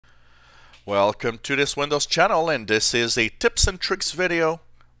Welcome to this Windows channel, and this is a tips and tricks video.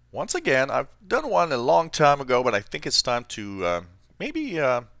 Once again, I've done one a long time ago, but I think it's time to maybe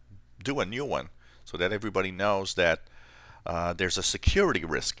do a new one so that everybody knows that there's a security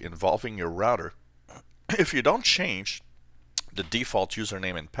risk involving your router if you don't change the default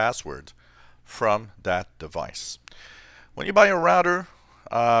username and password from that device. When you buy a router,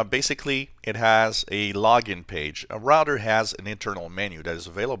 basically it has a login page. A router has an internal menu that is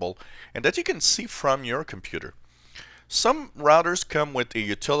available and that you can see from your computer. Some routers come with a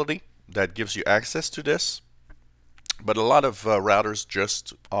utility that gives you access to this, but a lot of routers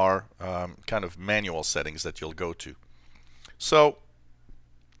just are kind of manual settings that you'll go to. So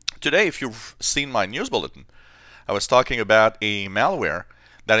today, if you've seen my news bulletin, I was talking about a malware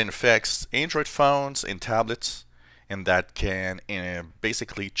that infects Android phones and tablets, and that can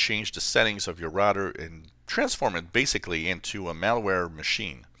basically change the settings of your router and transform it basically into a malware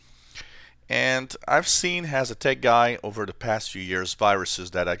machine. And I've seen, as a tech guy, over the past few years,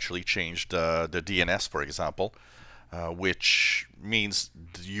 viruses that actually changed the DNS, for example, which means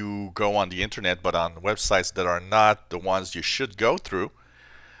you go on the internet but on websites that are not the ones you should go through.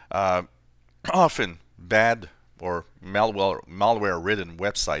 Often bad or malware-ridden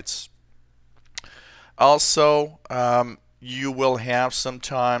websites. Also, you will have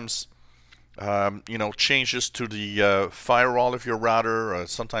sometimes changes to the firewall of your router.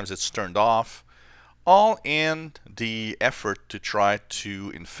 Sometimes it's turned off, all in the effort to try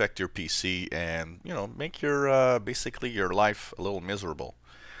to infect your PC and make your basically your life a little miserable.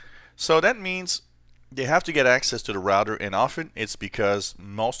 So that means they have to get access to the router, and often it's because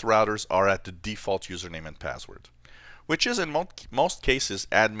most routers are at the default username and password, which is in most cases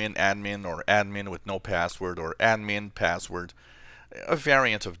admin or admin with no password or admin password, a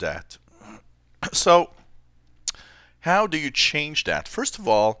variant of that. So how do you change that? First of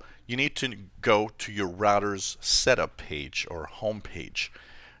all, you need to go to your router's setup page or home page.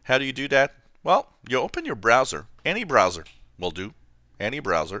 How do you do that? Well, you open your browser. Any browser will do. Any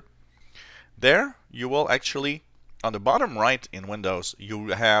browser. There you will actually, on the bottom right in Windows, you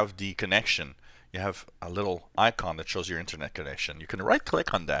have the connection. You have a little icon that shows your internet connection. You can right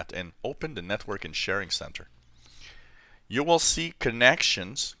click on that and open the Network and Sharing Center. You will see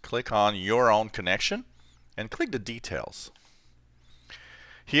connections. Click on your own connection and click the details.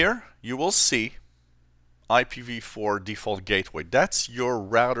 Here you will see IPv4 default gateway. That's your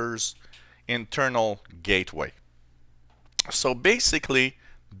router's internal gateway. So basically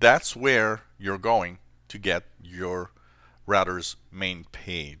that's where you're going to get your router's main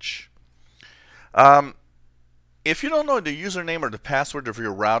page. If you don't know the username or the password of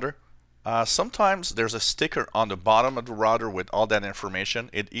your router, sometimes there's a sticker on the bottom of the router with all that information.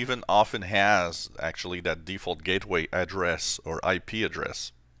 It even often has actually that default gateway address or IP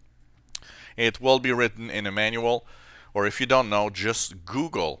address. It will be written in a manual, or if you don't know, just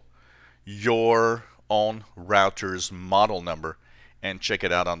Google your own router's model number and check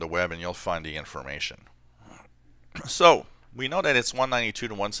it out on the web and you'll find the information. So we know that it's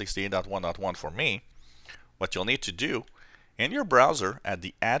 192.168.1.1 for me. What you'll need to do in your browser at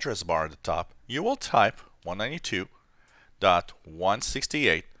the address bar at the top, you will type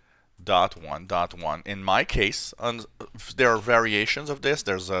 192.168.1.1. In my case, there are variations of this.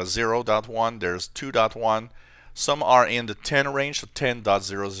 There's 0.1, there's 2.1. Some are in the 10 range, so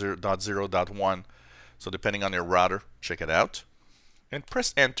 10.0.0.1. So depending on your router, check it out. And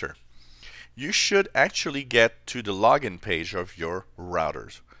press enter. You should actually get to the login page of your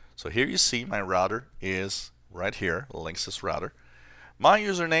routers. So here you see my router is right here, Linksys router. My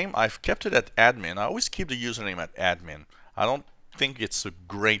username, I've kept it at admin. I always keep the username at admin. I don't think it's a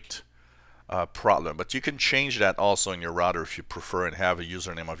great problem, but you can change that also in your router if you prefer and have a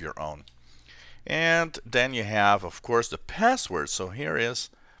username of your own. And then you have, of course, the password. So here is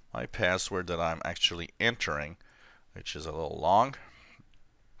my password that I'm actually entering, which is a little long.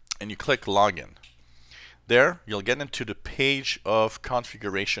 And you click login. There you'll get into the page of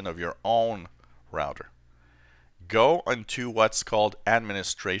configuration of your own router. Go into what's called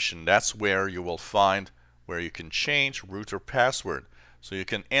administration. That's where you will find where you can change router password. So you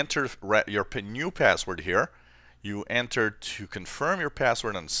can enter your new password here. You enter to confirm your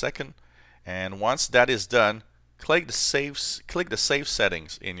password on the second, and once that is done, click the save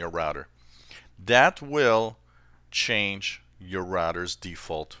settings in your router. That will change your router's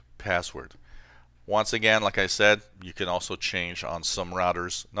default password. Once again, like I said, you can also change on some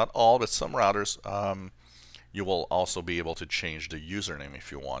routers, not all, but some routers, you will also be able to change the username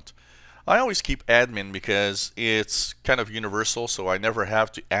if you want. I always keep admin because it's kind of universal, so I never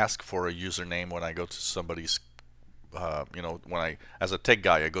have to ask for a username when I go to somebody's you know, when as a tech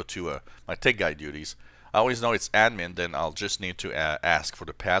guy, I go to my tech guy duties. I always know it's admin, then I'll just need to ask for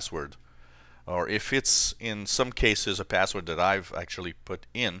the password. Or if it's, in some cases, a password that I've actually put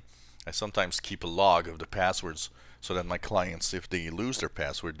in, I sometimes keep a log of the passwords so that my clients, if they lose their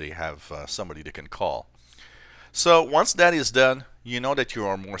password, they have somebody they can call. So once that is done, you know that you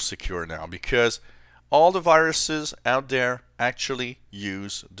are more secure now, because all the viruses out there actually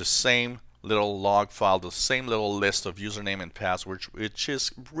use the same little log file, the same little list of username and passwords, which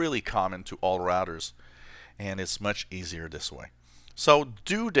is really common to all routers, and it's much easier this way. So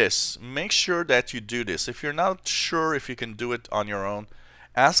do this. Make sure that you do this. If you're not sure if you can do it on your own,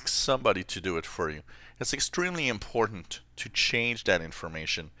 ask somebody to do it for you. It's extremely important to change that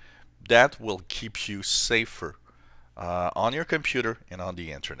information. That will keep you safer on your computer and on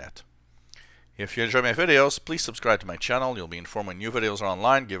the internet. If you enjoy my videos, please subscribe to my channel. You'll be informed when new videos are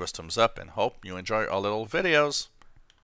online. Give us thumbs up and hope you enjoy our little videos.